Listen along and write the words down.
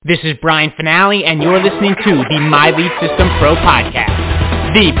This is Brian Finale, and you're listening to the My Lead System Pro podcast,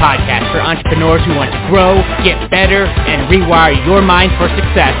 the podcast for entrepreneurs who want to grow, get better, and rewire your mind for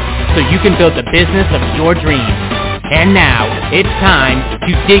success so you can build the business of your dreams. And now, it's time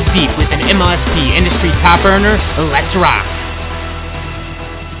to dig deep with an MLSP industry top earner. Let's rock.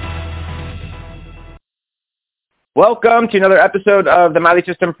 Welcome to another episode of the My Lead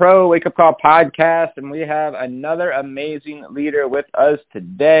System Pro Wake Up Call podcast, and we have another amazing leader with us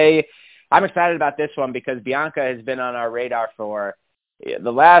today. I'm excited about this one because Bianca has been on our radar for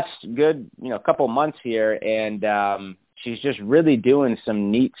the last good, couple months here, and she's just really doing some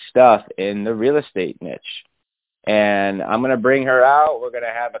neat stuff in the real estate niche. And I'm going to bring her out. We're going to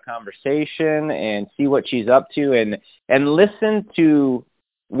have a conversation and see what she's up to and listen to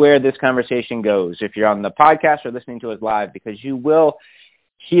where this conversation goes if you're on the podcast or listening to us live, because you will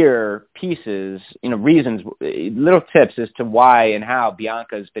hear pieces, reasons, little tips as to why and how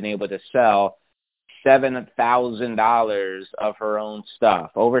Bianca's been able to sell $7,000 of her own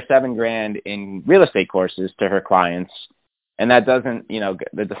stuff, over $7,000 in real estate courses to her clients. And that doesn't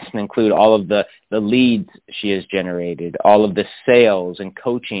include all of the leads she has generated, all of the sales and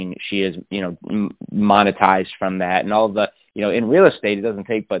coaching she has, monetized from that, and all of the, in real estate, it doesn't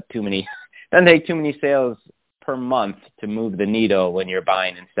take too many sales per month to move the needle when you're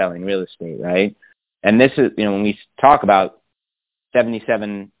buying and selling real estate, right? And this is, when we talk about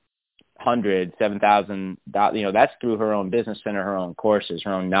 $7,000, that's through her own business center, her own courses,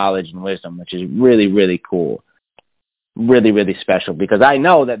 her own knowledge and wisdom, which is really, really cool. Really, really special, because I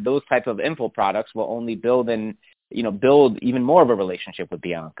know that those types of info products will only build even more of a relationship with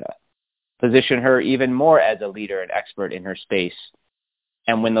Bianca, position her even more as a leader and expert in her space.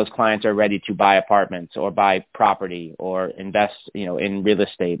 And when those clients are ready to buy apartments or buy property or invest, in real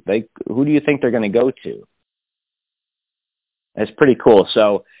estate, who do you think they're going to go to? That's pretty cool.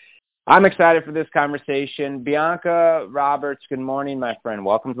 So I'm excited for this conversation. Bianca Roberts, good morning, my friend.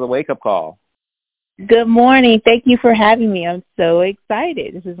 Welcome to the Wake Up Call. Good morning. Thank you for having me. I'm so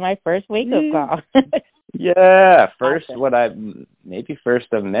excited. This is my first wake-up call. Yeah, first awesome. Maybe first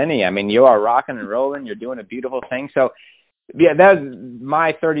of many. I mean, you are rocking and rolling. You're doing a beautiful thing. So, yeah, that's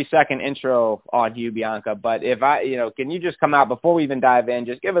my 30-second intro on you, Bianca. But if can you just come out before we even dive in,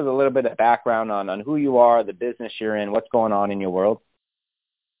 just give us a little bit of background on who you are, the business you're in, what's going on in your world?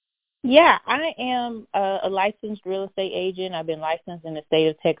 Yeah, I am a licensed real estate agent. I've been licensed in the state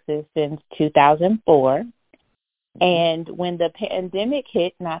of Texas since 2004. And when the pandemic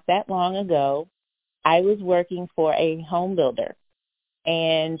hit not that long ago, I was working for a home builder.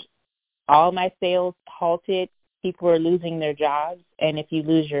 And all my sales halted. People were losing their jobs. And if you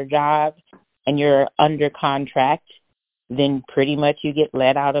lose your job and you're under contract, then pretty much you get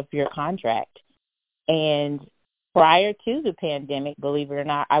let out of your contract. And prior to the pandemic, believe it or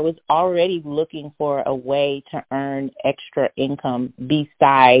not, I was already looking for a way to earn extra income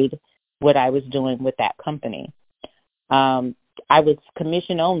beside what I was doing with that company. I was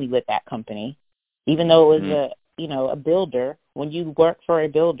commission only with that company, even though it was a builder. When you work for a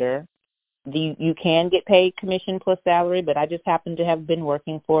builder, you can get paid commission plus salary, but I just happened to have been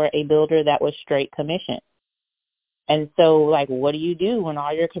working for a builder that was straight commission. And so, what do you do when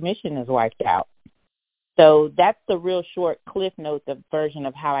all your commission is wiped out? So that's the real short cliff note, the version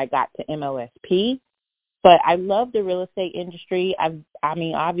of how I got to MLSP. But I love the real estate industry.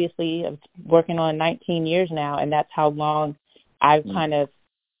 Obviously, I'm working on 19 years now, and that's how long I've kind of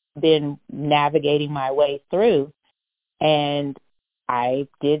been navigating my way through. And I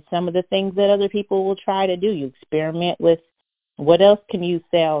did some of the things that other people will try to do. You experiment with what else can you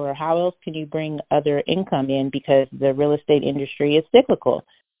sell or how else can you bring other income in, because the real estate industry is cyclical.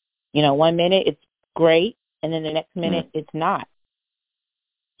 1 minute it's great, and then the next minute it's not.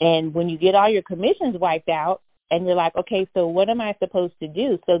 And when you get all your commissions wiped out and you're like, okay, so what am I supposed to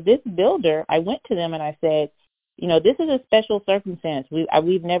do? So this builder, I went to them and I said, this is a special circumstance.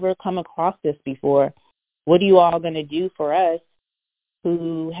 We've never come across this before. What are you all going to do for us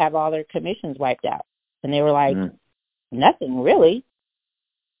who have all their commissions wiped out? And they were like, nothing really.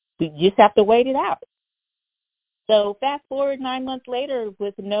 We just have to wait it out. So fast forward 9 months later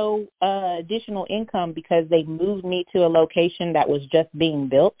with no additional income because they moved me to a location that was just being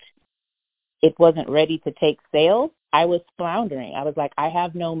built. It wasn't ready to take sales. I was floundering. I was like, I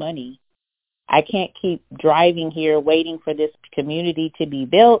have no money. I can't keep driving here waiting for this community to be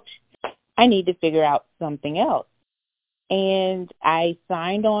built. I need to figure out something else. And I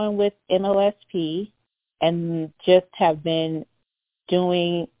signed on with MLSP and just have been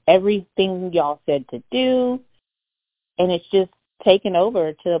doing everything y'all said to do. And it's just taken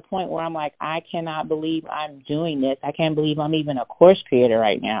over to the point where I'm like, I cannot believe I'm doing this. I can't believe I'm even a course creator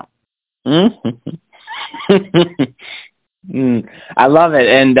right now. I love it,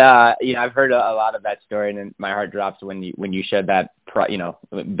 and I've heard a lot of that story, and my heart drops when you shared that.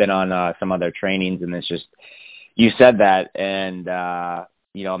 Been on some other trainings, and it's just you said that, and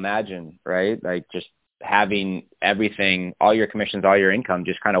imagine, right? Like just having everything, all your commissions, all your income,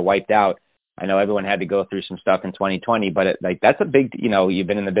 just kind of wiped out. I know everyone had to go through some stuff in 2020, but that's a big. You've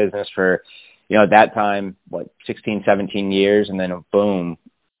been in the business for, at that time, 16, 17 years, and then boom,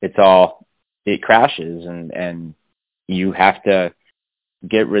 it crashes, and you have to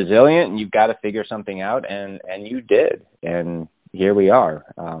get resilient, and you've got to figure something out, and you did, and here we are.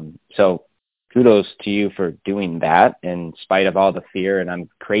 So kudos to you for doing that in spite of all the fear and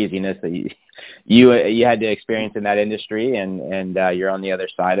craziness that you had to experience in that industry, and you're on the other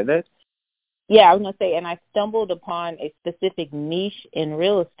side of it. Yeah, I was going to say, and I stumbled upon a specific niche in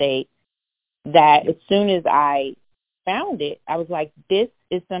real estate that as soon as I found it, I was like, this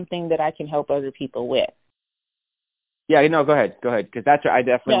is something that I can help other people with. Yeah, go ahead, because that's what I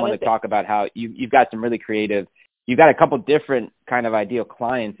definitely want to talk about, how you've got some really creative, you've got a couple different kind of ideal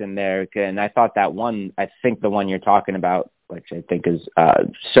clients in there, and I thought that one, I think the one you're talking about, which I think is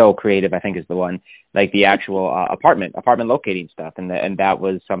so creative, I think is the one, like the actual apartment locating stuff, and that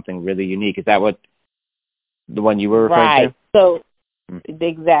was something really unique. Is that what the one you were referring to? So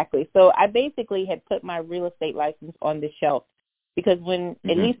exactly. So I basically had put my real estate license on the shelf. Because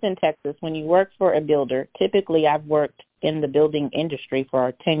at least in Texas, when you work for a builder, typically I've worked in the building industry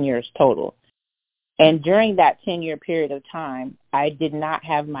for 10 years total. And during that 10-year period of time, I did not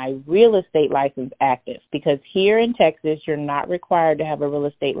have my real estate license active, because here in Texas, you're not required to have a real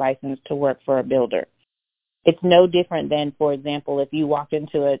estate license to work for a builder. It's no different than, for example, if you walk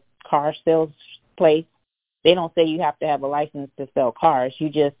into a car sales place, they don't say you have to have a license to sell cars.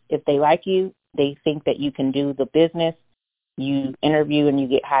 If they like you, they think that you can do the business, you interview and you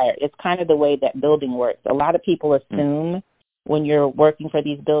get hired. It's kind of the way that building works. A lot of people assume when you're working for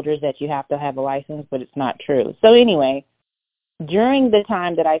these builders that you have to have a license, but it's not true. So anyway, during the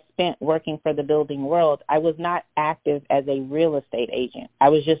time that I spent working for the building world, I was not active as a real estate agent. I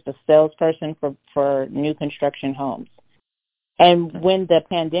was just a salesperson for new construction homes. And when the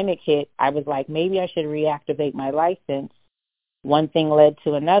pandemic hit, I was like, maybe I should reactivate my license. One thing led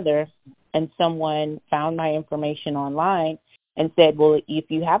to another, and someone found my information online and said, well, if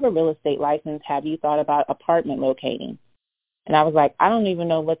you have a real estate license, have you thought about apartment locating? And I was like, I don't even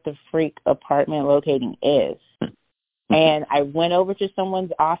know what the freak apartment locating is. And I went over to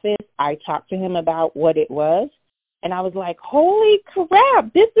someone's office. I talked to him about what it was. And I was like, holy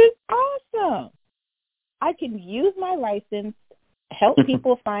crap, this is awesome. I can use my license, help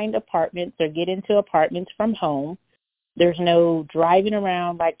people find apartments or get into apartments from home. There's no driving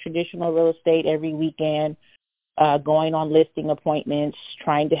around like traditional real estate every weekend, going on listing appointments,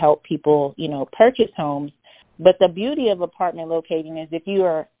 trying to help people, purchase homes. But the beauty of apartment locating is if you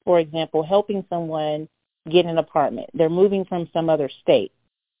are, for example, helping someone get an apartment, they're moving from some other state.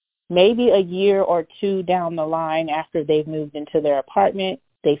 Maybe a year or two down the line after they've moved into their apartment,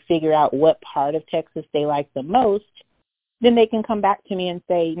 they figure out what part of Texas they like the most, then they can come back to me and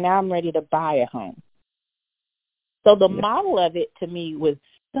say, now I'm ready to buy a home. So the model of it to me was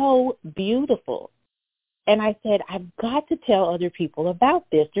so beautiful. And I said, I've got to tell other people about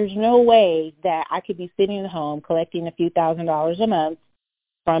this. There's no way that I could be sitting at home collecting a few $1,000s a month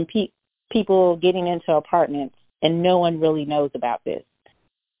from people getting into apartments and no one really knows about this.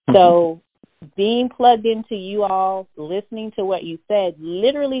 So being plugged into you all, listening to what you said,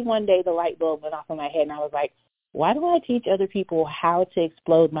 literally one day the light bulb went off in my head and I was like, why do I teach other people how to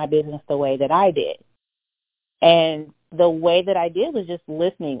explode my business the way that I did? And the way that I did was just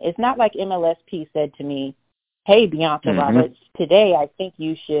listening. It's not like MLSP said to me, hey, Bianca Roberts, today I think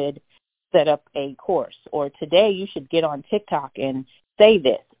you should set up a course, or today you should get on TikTok and say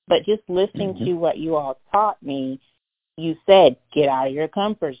this. But just listening to what you all taught me, you said, get out of your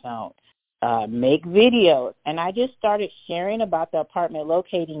comfort zone, make videos. And I just started sharing about the apartment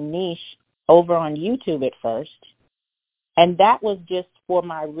locating niche over on YouTube at first. And that was just for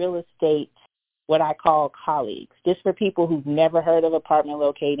my real estate, what I call colleagues, just for people who've never heard of apartment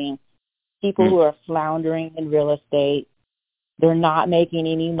locating, people who are floundering in real estate. They're not making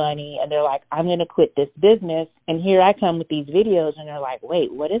any money, and they're like, I'm going to quit this business. And here I come with these videos, and they're like,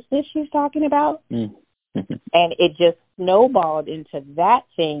 wait, what is this she's talking about? And it just snowballed into that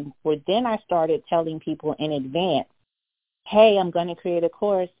thing where then I started telling people in advance, hey, I'm going to create a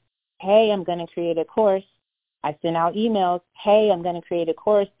course. Hey, I'm going to create a course. I sent out emails, hey, I'm going to create a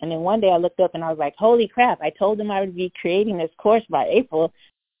course. And then one day I looked up and I was like, holy crap, I told them I would be creating this course by April.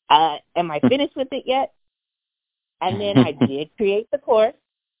 Am I finished with it yet? And then I did create the course,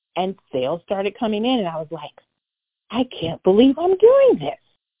 and sales started coming in, and I was like, I can't believe I'm doing this.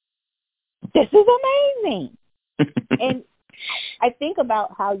 This is amazing. And I think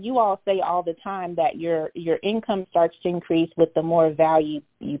about how you all say all the time that your income starts to increase with the more value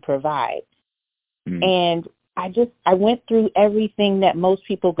you provide. And I went through everything that most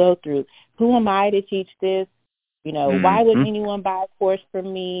people go through. Who am I to teach this? You know, why would anyone buy a course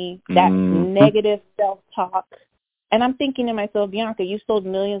from me? That negative self-talk. And I'm thinking to myself, Bianca, you sold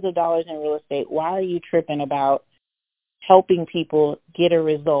millions of dollars in real estate. Why are you tripping about helping people get a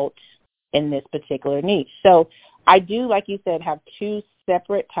result in this particular niche? So I do, like you said, have two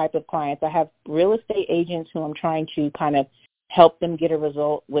separate type of clients. I have real estate agents who I'm trying to kind of help them get a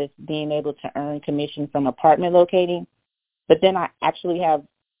result with being able to earn commission from apartment locating. But then I actually have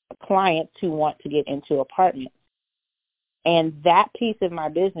clients who want to get into apartments. And that piece of my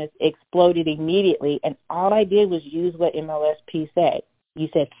business exploded immediately, and all I did was use what MLSP said. You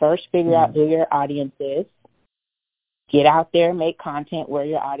said first figure out who your audience is, get out there, make content where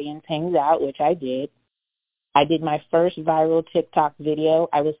your audience hangs out, which I did. I did my first viral TikTok video.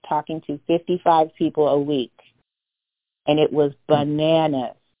 I was talking to 55 people a week, and it was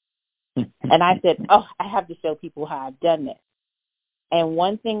bananas. And I said, oh, I have to show people how I've done this. And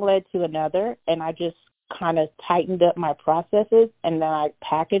one thing led to another, and I just kind of tightened up my processes, and then I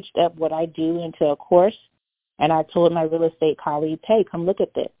packaged up what I do into a course, and I told my real estate colleagues, hey, come look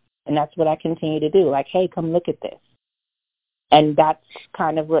at this. And that's what I continue to do, like, hey, come look at this. And that's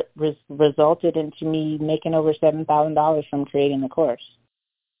kind of what resulted into me making over $7,000 from creating the course.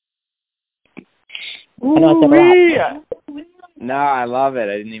 I know it's a lot. No, I love it.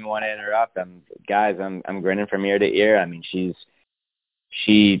 I didn't even want to interrupt. I'm grinning from ear to ear. I mean,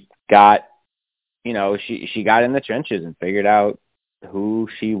 she got, you know, she got in the trenches and figured out who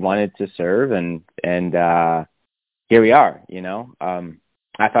she wanted to serve, and here we are, you know.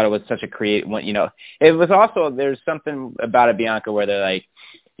 I thought it was such a creative one, you know. It was also, there's something about it, Bianca, where they're like,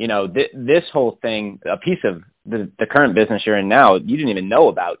 you know, this whole thing, a piece of the current business you're in now, you didn't even know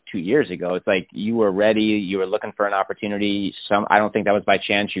about 2 years ago. It's like you were ready, you were looking for an opportunity. I don't think that was by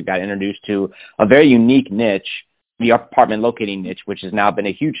chance. You got introduced to a very unique niche, the apartment locating niche, which has now been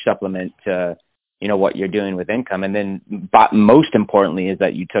a huge supplement to, you know, what you're doing with income. And then, but most importantly, is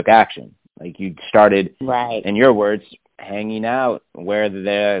that you took action. Like you started, right, in your words, hanging out where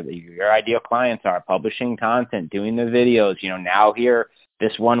your ideal clients are, publishing content, doing the videos. You know, now here,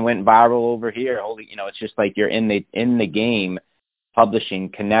 this one went viral over here. Holy, you know, it's just like you're in the game,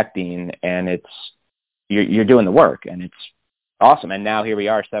 publishing, connecting, and you're doing the work, and it's awesome. And now here we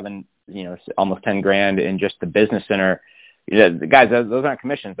are, almost 10 grand in just the business center. Guys, those aren't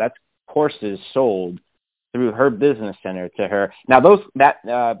commissions. That's courses sold through her business center to her. Now,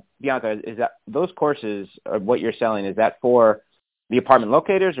 Bianca, is that those courses, or what you're selling, is that for the apartment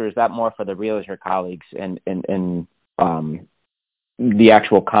locators, or is that more for the realtor colleagues and the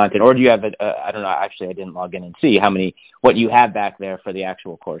actual content? Or do you have I don't know, actually I didn't log in and see what you have back there for the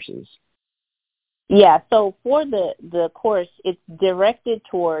actual courses. Yeah, so for the course, it's directed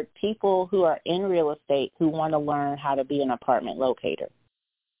toward people who are in real estate who want to learn how to be an apartment locator.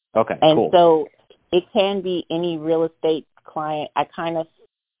 Okay, and cool. So it can be any real estate client. I kind of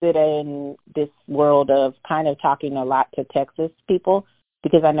sit in this world of kind of talking a lot to Texas people,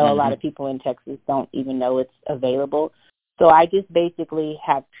 because I know a lot of people in Texas don't even know it's available. So I just basically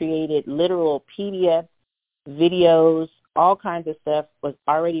have created literal PDF videos, all kinds of stuff was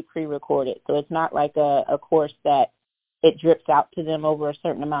already pre-recorded. So it's not like a course that it drips out to them over a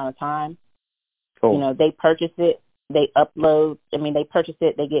certain amount of time. Cool. You know, they purchase it, they purchase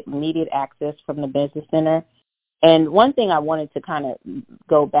it, they get immediate access from the business center. And one thing I wanted to kind of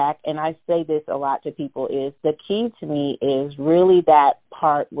go back, and I say this a lot to people, is the key to me is really that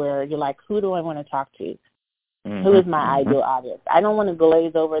part where you're like, who do I want to talk to? Who is my ideal audience? I don't want to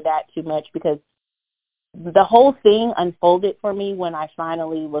glaze over that too much, because the whole thing unfolded for me when I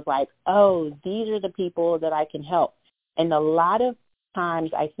finally was like, oh, these are the people that I can help. And a lot of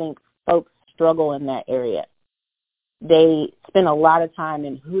times I think folks struggle in that area. They spend a lot of time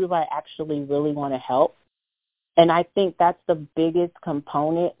in who do I actually really want to help? And I think that's the biggest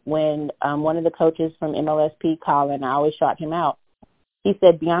component. When one of the coaches from MLSP, Colin, I always shout him out. He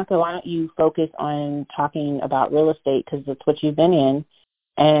said, Bianca, why don't you focus on talking about real estate, because that's what you've been in.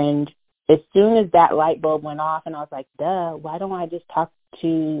 And as soon as that light bulb went off, and I was like, duh, why don't I just talk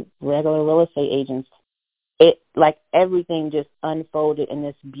to regular real estate agents? it, like, everything just unfolded in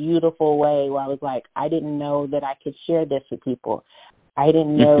this beautiful way where I was like, I didn't know that I could share this with people. I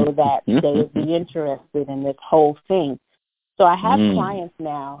didn't know that they would be interested in this whole thing. So I have clients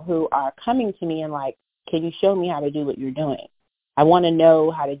now who are coming to me and like, can you show me how to do what you're doing? I want to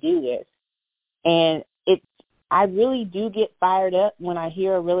know how to do this. And I really do get fired up when I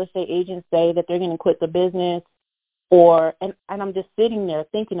hear a real estate agent say that they're going to quit the business, and I'm just sitting there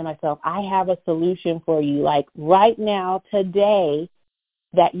thinking to myself, I have a solution for you, like right now, today,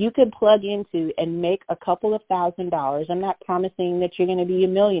 that you can plug into and make a couple of $1,000s. I'm not promising that you're going to be a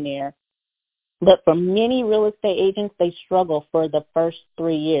millionaire, but for many real estate agents, they struggle for the first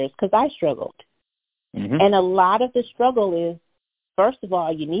 3 years because I struggled. And a lot of the struggle is, first of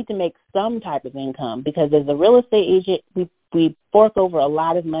all, you need to make some type of income because as a real estate agent, we fork over a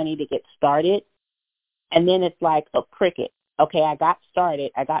lot of money to get started. And then it's like a cricket. Okay, I got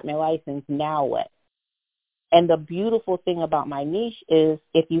started. I got my license. Now what? And the beautiful thing about my niche is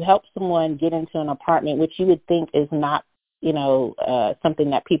if you help someone get into an apartment, which you would think is not, something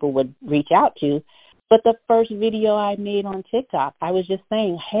that people would reach out to. But the first video I made on TikTok, I was just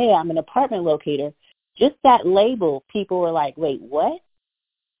saying, hey, I'm an apartment locator. Just that label, people were like, wait, what?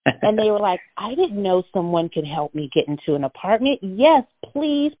 And they were like, I didn't know someone could help me get into an apartment. Yes,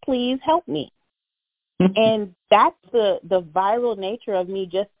 please help me. And that's the viral nature of me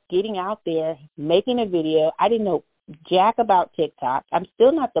just getting out there, making a video. I didn't know jack about TikTok. I'm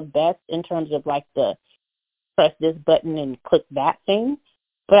still not the best in terms of like the press this button and click that thing.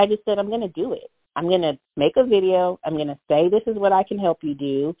 But I just said, I'm going to do it. I'm going to make a video. I'm going to say this is what I can help you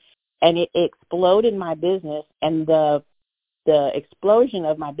do. And it exploded my business. And the explosion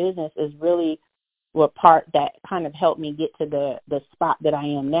of my business is really what part that kind of helped me get to the spot that I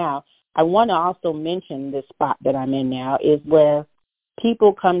am now. I want to also mention the spot that I'm in now is where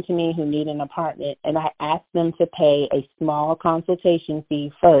people come to me who need an apartment, and I ask them to pay a small consultation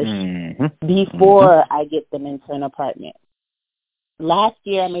fee first before I get them into an apartment. Last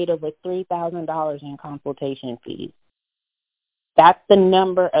year, I made over $3,000 in consultation fees. That's the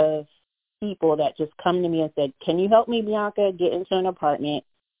number of people that just come to me and said, can you help me, Bianca, get into an apartment?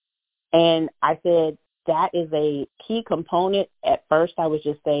 And I said, that is a key component. At first, I was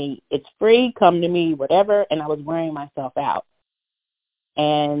just saying, it's free, come to me, whatever, and I was wearing myself out.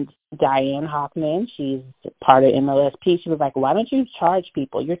 And Diane Hockman, she's part of MLSP, she was like, why don't you charge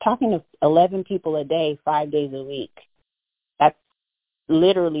people? You're talking to 11 people a day, 5 days a week. That's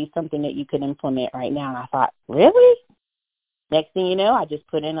literally something that you could implement right now. And I thought, really? Next thing you know, I just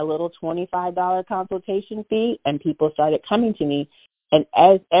put in a little $25 consultation fee, and people started coming to me. And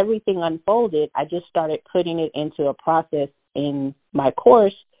as everything unfolded, I just started putting it into a process in my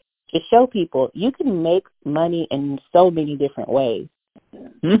course to show people you can make money in so many different ways.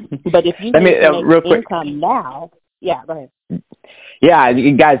 But if you make income now, yeah, go ahead. Yeah,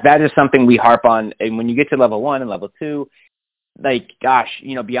 guys, that is something we harp on. And when you get to level 1 and level 2, like, gosh,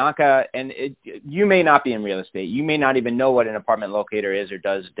 Bianca, and you may not be in real estate. You may not even know what an apartment locator is or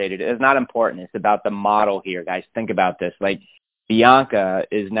does day-to-day. It's not important. It's about the model here, guys. Think about this. Like, Bianca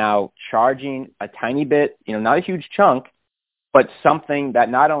is now charging a tiny bit, not a huge chunk, but something that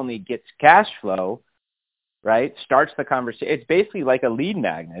not only gets cash flow, right, starts the conversation. It's basically like a lead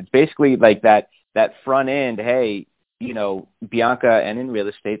magnet. It's basically like that front end, hey, Bianca, and in real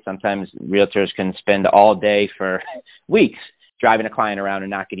estate, sometimes realtors can spend all day for weeks driving a client around and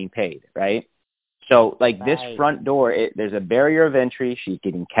not getting paid, right? So, like, this front door, there's a barrier of entry. She's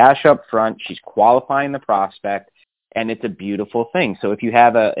getting cash up front. She's qualifying the prospect, and it's a beautiful thing. So if you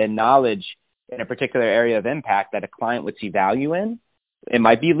have a knowledge in a particular area of impact that a client would see value in, it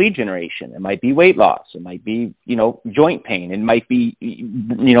might be lead generation. It might be weight loss. It might be, joint pain. It might be,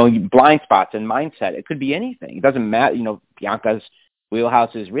 blind spots and mindset. It could be anything. It doesn't matter. Bianca's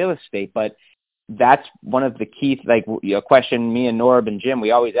wheelhouse is real estate, but that's one of the key, like, a question me and Norb and Jim,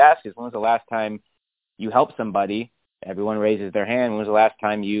 we always ask is, when was the last time you helped somebody? Everyone raises their hand. When was the last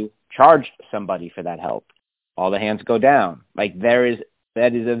time you charged somebody for that help? All the hands go down. Like, that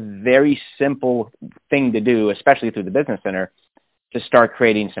is a very simple thing to do, especially through the Business Center, to start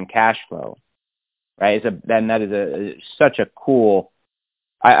creating some cash flow, right? That is such a cool.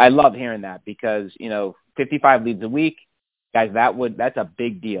 I love hearing that because 55 leads a week, guys. That's a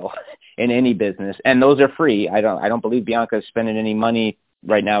big deal in any business, and those are free. I don't believe Bianca is spending any money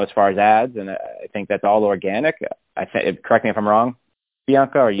right now as far as ads, and I think that's all organic. Correct me if I'm wrong,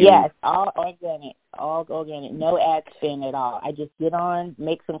 Bianca. Are you? Yes, all organic, no ad spend at all. I just get on,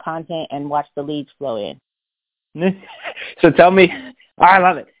 make some content, and watch the leads flow in. So tell me, I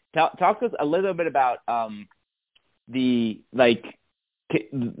love it. Talk to us a little bit about the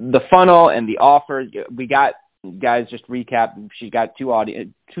the funnel and the offers, we got, guys, just recap, she's got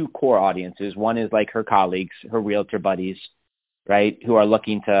two core audiences. One is like her colleagues, her realtor buddies, right, who are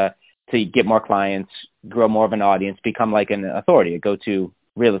looking to get more clients, grow more of an audience, become like an authority, a go-to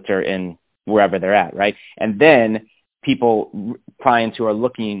realtor in wherever they're at, right? And then clients who are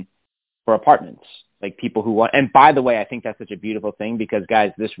looking for apartments, like people who want, and by the way, I think that's such a beautiful thing because,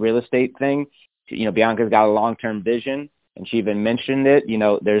 guys, this real estate thing, Bianca's got a long-term vision, and she even mentioned it,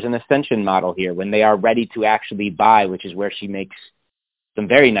 there's an ascension model here. When they are ready to actually buy, which is where she makes some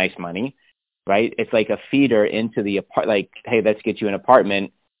very nice money, right? It's like a feeder into the like, hey, let's get you an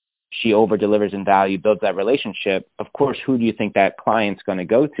apartment. She over-delivers in value, builds that relationship. Of course, who do you think that client's going to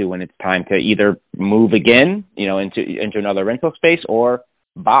go to when it's time to either move again, into another rental space or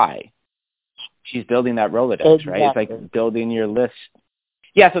buy? She's building that Rolodex, Exactly. right? It's like building your list.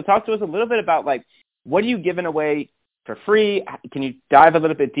 Yeah, so talk to us a little bit about, like, what are you giving away for free? Can you dive a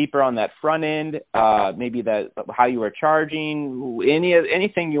little bit deeper on that front end? Maybe how you are charging,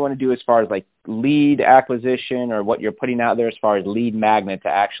 anything you want to do as far as like lead acquisition or what you're putting out there as far as lead magnet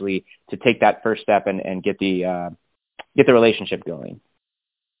to take that first step and get the relationship going.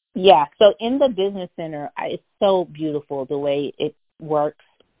 Yeah. So in the business center, it's so beautiful the way it works.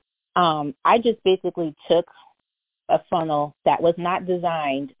 I just basically took a funnel that was not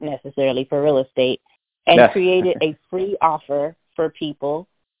designed necessarily for real estate and created a free offer for people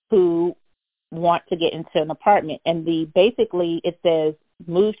who want to get into an apartment. And basically it says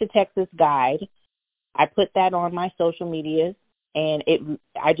Move to Texas Guide. I put that on my social medias, and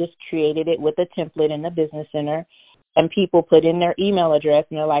I just created it with a template in the business center, and people put in their email address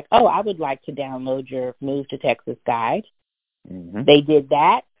and they're like, oh, I would like to download your Move to Texas Guide. Mm-hmm. They did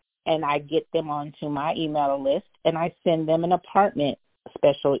that, and I get them onto my email list, and I send them an apartment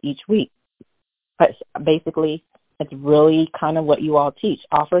special each week. But basically, it's really kind of what you all teach.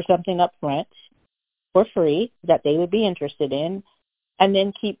 Offer something up front for free that they would be interested in, and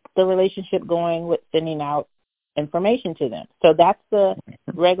then keep the relationship going with sending out information to them. So that's the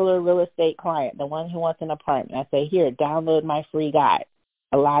regular real estate client, the one who wants an apartment. I say, here, download my free guide.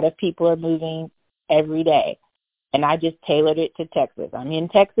 A lot of people are moving every day, and I just tailored it to Texas. I'm in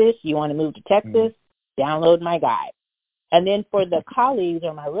Texas. You want to move to Texas? Download my guide. And then for the colleagues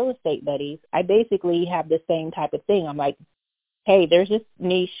or my real estate buddies, I basically have the same type of thing. I'm like, hey, there's this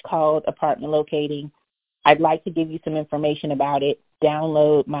niche called apartment locating. I'd like to give you some information about it.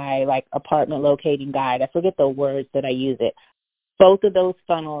 Download my apartment locating guide. I forget the words that I use it. Both of those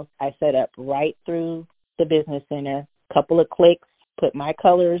funnels I set up right through the business center. Couple of clicks, put my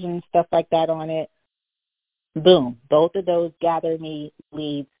colors and stuff like that on it. Boom. Both of those gather me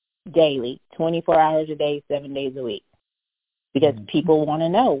leads daily, 24 hours a day, 7 days a week. Because people want to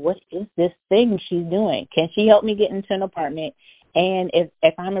know, what is this thing she's doing? Can she help me get into an apartment? And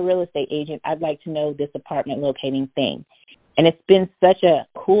if I'm a real estate agent, I'd like to know this apartment locating thing. And it's been such a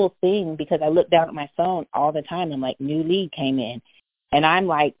cool thing because I look down at my phone all the time. I'm like, new lead came in. And I'm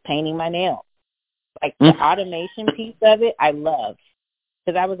like painting my nails. Like the automation piece of it, I love.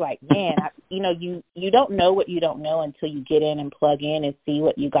 Because I was like, man, you don't know what you don't know until you get in and plug in and see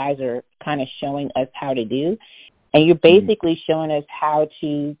what you guys are kind of showing us how to do. And you're basically showing us how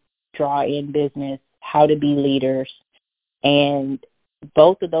to draw in business, how to be leaders. And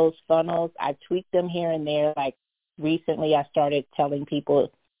both of those funnels, I tweaked them here and there. Like recently I started telling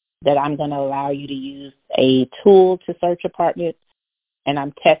people that I'm going to allow you to use a tool to search apartments. And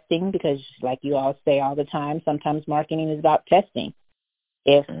I'm testing because, like you all say all the time, sometimes marketing is about testing.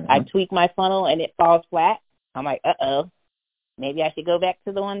 If I tweak my funnel and it falls flat, I'm like, maybe I should go back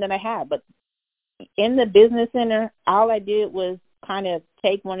to the one that I have. But in the business center, all I did was kind of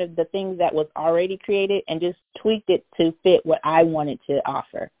take one of the things that was already created and just tweaked it to fit what I wanted to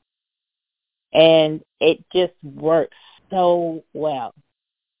offer. And it just works so well.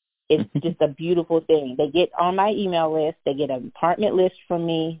 It's just a beautiful thing. They get on my email list. They get an apartment list from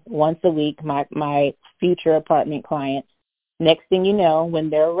me once a week, my future apartment clients. Next thing you know, when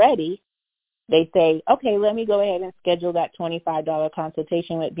they're ready, they say, okay, let me go ahead and schedule that $25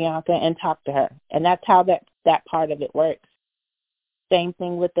 consultation with Bianca and talk to her. And that's how that part of it works. Same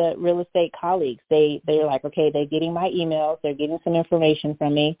thing with the real estate colleagues. They're like, okay, they're getting my emails. They're getting some information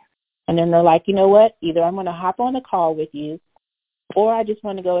from me. And then they're like, you know what? Either I'm going to hop on a call with you or I just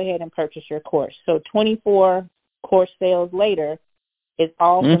want to go ahead and purchase your course. So 24 course sales later, it's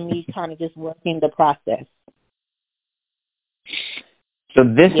all from me kind of just working the process. So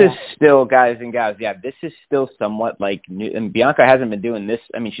this is still, guys and gals, this is still somewhat like new. And Bianca hasn't been doing this.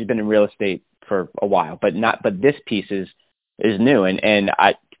 I mean, she's been in real estate for a while, but this piece is new. And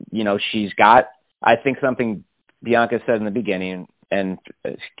she's got, I think something Bianca said in the beginning, and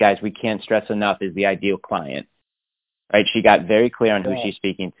guys, we can't stress enough, is the ideal client, right? She got very clear on who she's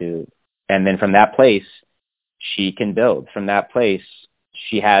speaking to. And then from that place, she can build. From that place,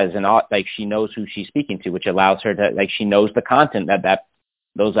 she has she knows who she's speaking to, which allows her to, she knows the content that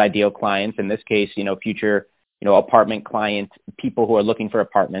those ideal clients, in this case, future, apartment client, people who are looking for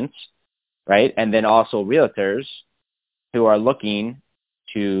apartments, right? And then also realtors who are looking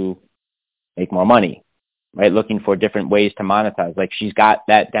to make more money, right? Looking for different ways to monetize. She's got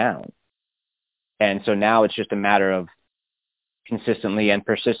that down. And so now it's just a matter of consistently and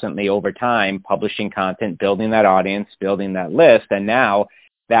persistently over time, publishing content, building that audience, building that list. And now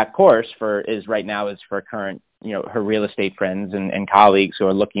that course is for current, her real estate friends and colleagues who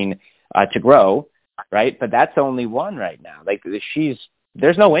are looking to grow, right? But that's only one right now.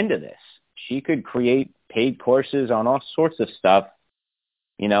 There's no end to this. She could create paid courses on all sorts of stuff,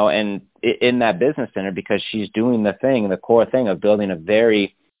 and in that business center, because she's doing the core thing of building a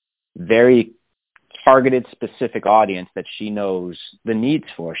very, very targeted, specific audience that she knows the needs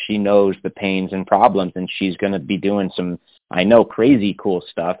for. She knows the pains and problems, and she's going to be doing some, I know, crazy cool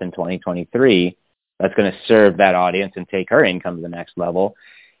stuff in 2023 that's going to serve that audience and take her income to the next level.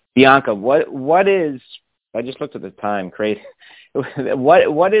 Bianca, what is, I just looked at the time, crazy.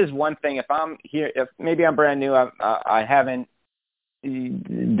 What is one thing, if I'm here, if maybe I'm brand new, I haven't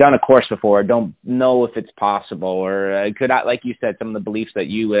done a course before, don't know if it's possible, or could I, like you said, some of the beliefs that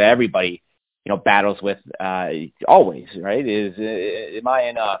everybody, battles with always, right? Am I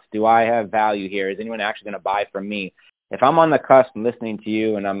enough? Do I have value here? Is anyone actually going to buy from me? If I'm on the cusp and listening to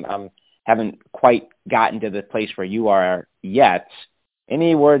you and I'm haven't quite gotten to the place where you are yet,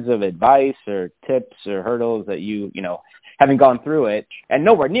 any words of advice or tips or hurdles that you having gone through it and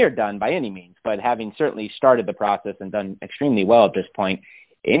nowhere near done by any means, but having certainly started the process and done extremely well at this point,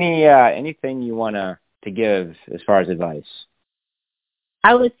 anything you want to give as far as advice?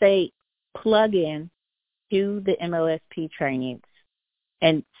 I would say plug in to the MLSP trainings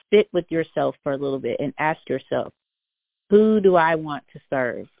and sit with yourself for a little bit and ask yourself, who do I want to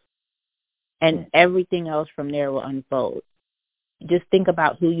serve? And everything else from there will unfold. Just think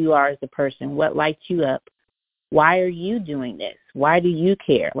about who you are as a person, what lights you up. Why are you doing this? Why do you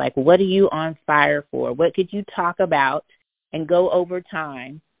care? What are you on fire for? What could you talk about and go over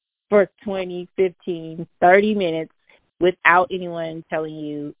time for 20, 15, 30 minutes without anyone telling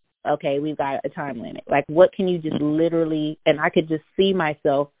you, okay, we've got a time limit? What can you just literally, and I could just see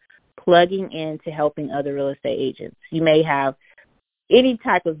myself plugging into helping other real estate agents. You may have any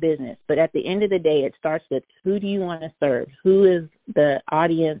type of business, but at the end of the day, it starts with, who do you want to serve? Who is the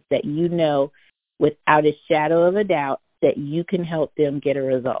audience that you know without a shadow of a doubt that you can help them get a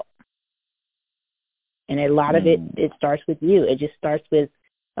result? And a lot of it starts with you. It just starts with,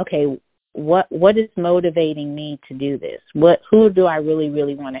 okay, what is motivating me to do this? Who do I really,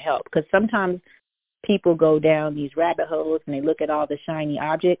 really want to help? Because sometimes people go down these rabbit holes and they look at all the shiny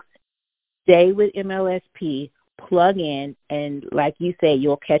objects. Stay with MLSP, plug in, and like you say,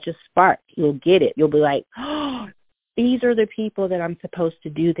 you'll catch a spark. You'll get it. You'll be like, oh, these are the people that I'm supposed to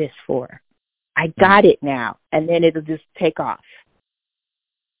do this for. I got it now. And then it'll just take off.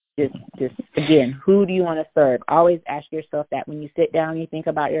 Just again, who do you want to serve? Always ask yourself that when you sit down and you think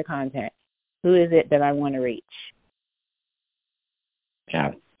about your content. Who is it that I want to reach?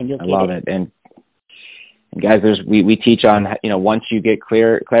 Yeah, I love it. And guys, we teach on, once you get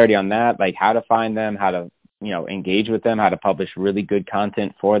clarity on that, how to find them, how to, engage with them, how to publish really good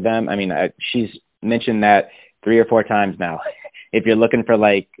content for them. I mean, she's mentioned that 3 or 4 times now. If you're looking for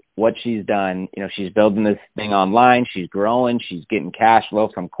what she's done, she's building this thing online, she's growing, she's getting cash flow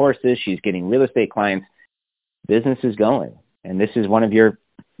from courses, she's getting real estate clients. Business is going. And this is one of your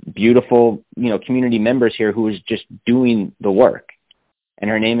beautiful, community members here who is just doing the work. And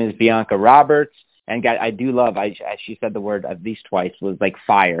her name is Bianca Roberts. And I do love, she said the word at least twice, was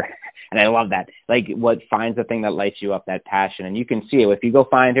fire. And I love that. What finds the thing that lights you up, that passion. And you can see it. If you go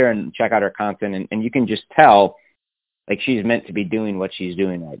find her and check out her content, and you can just tell, she's meant to be doing what she's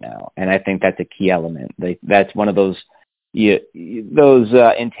doing right now. And I think that's a key element. That's one of those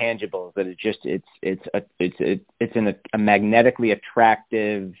intangibles that it's a magnetically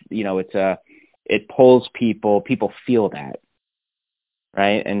attractive, it pulls people feel that.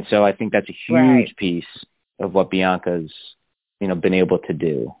 Right. And so I think that's a huge piece of what Bianca's, been able to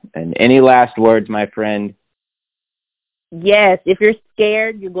do. And any last words, my friend? Yes. If you're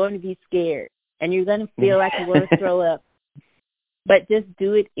scared, you're going to be scared and you're going to feel like you want to throw up, but just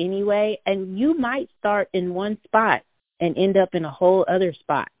do it anyway. And you might start in one spot and end up in a whole other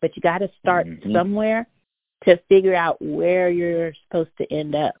spot, but you got to start somewhere to figure out where you're supposed to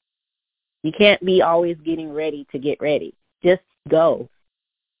end up. You can't be always getting ready to get ready. Just go.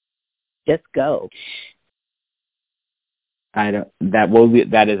 Just go. That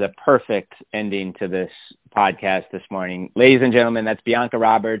is a perfect ending to this podcast this morning. Ladies and gentlemen, that's Bianca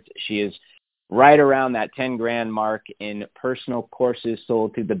Roberts. She is right around that 10 grand mark in personal courses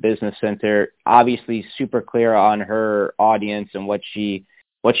sold through the Business Center. Obviously super clear on her audience and what she's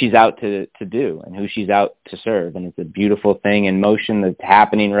out to do and who she's out to serve. And it's a beautiful thing in motion that's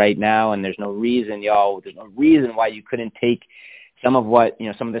happening right now. And there's no reason why you couldn't take some of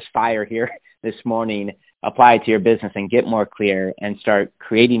this fire here this morning, apply it to your business and get more clear and start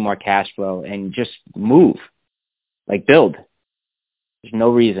creating more cash flow and just move, like build. There's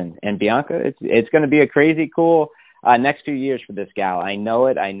no reason. And Bianca, it's going to be a crazy cool next 2 years for this gal. I know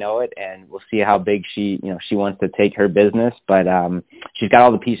it. And we'll see how big she wants to take her business, but she's got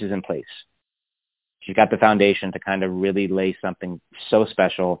all the pieces in place. She's got the foundation to kind of really lay something so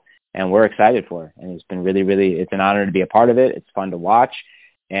special, and we're excited for her. And it's been really, really, it's an honor to be a part of it. It's fun to watch,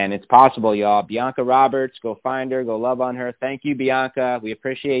 and it's possible, y'all. Bianca Roberts, go find her, go love on her. Thank you, Bianca. We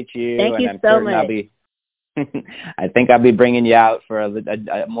appreciate you. Thank you so much. I think I'll be bringing you out for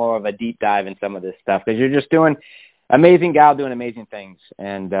a more of a deep dive in some of this stuff, because you're just doing amazing gal, doing amazing things,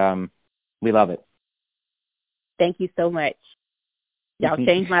 and we love it. Thank you so much. Y'all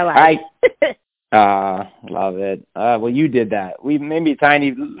changed my life. Love it. Well, you did that. We maybe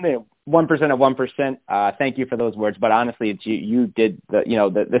tiny 1% of 1%. Thank you for those words, but honestly, it's you did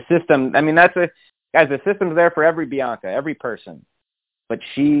the system. I mean, guys. The system's there for every Bianca, every person, but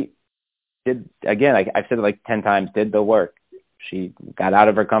she did, again, I've said it like 10 times, did the work. She got out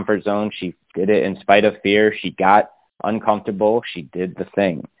of her comfort zone. She did it in spite of fear. She got uncomfortable. She did the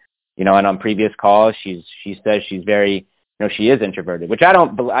thing, and on previous calls, she says she's very, she is introverted, which I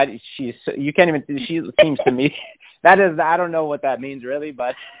don't believe. She seems to me, that is, I don't know what that means really,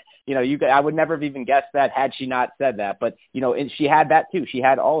 but I would never have even guessed that had she not said that. But, and she had that too. She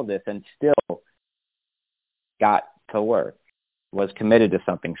had all of this and still got to work, was committed to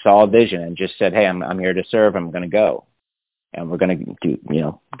something, saw a vision, and just said, hey, I'm here to serve. I'm going to go, and we're going to do,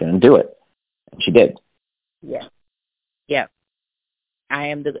 going to do it. And she did. Yeah. Yeah. I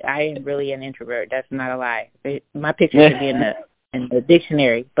am really an introvert. That's not a lie. My picture should be in the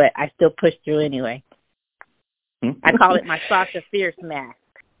dictionary, but I still push through anyway. I call it my Sasha Fierce mask.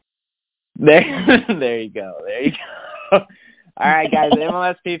 There you go. All right, guys,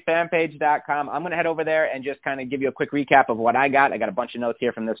 MLSPfanpage.com. I'm going to head over there and just kind of give you a quick recap of what I got. I got a bunch of notes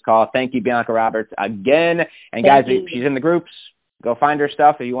here from this call. Thank you, Bianca Roberts, again. And guys, she's in the groups. Go find her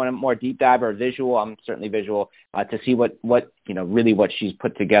stuff. If you want a more deep dive or visual, I'm certainly visual, to see what really what she's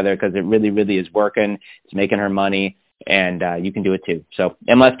put together, because it really, really is working. It's making her money, and you can do it too. So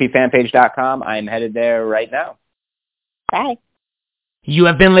MLSPfanpage.com. I'm headed there right now. Bye. You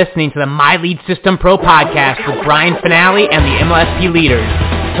have been listening to the My Lead System Pro podcast with Brian Finale and the MLSP leaders.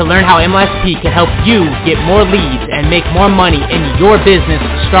 To learn how MLSP can help you get more leads and make more money in your business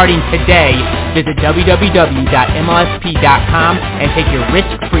starting today, visit www.mlsp.com and take your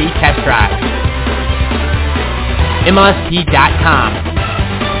risk-free test drive. MLSP.com.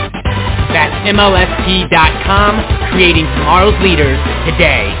 That's MLSP.com, creating tomorrow's leaders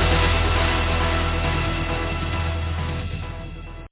today.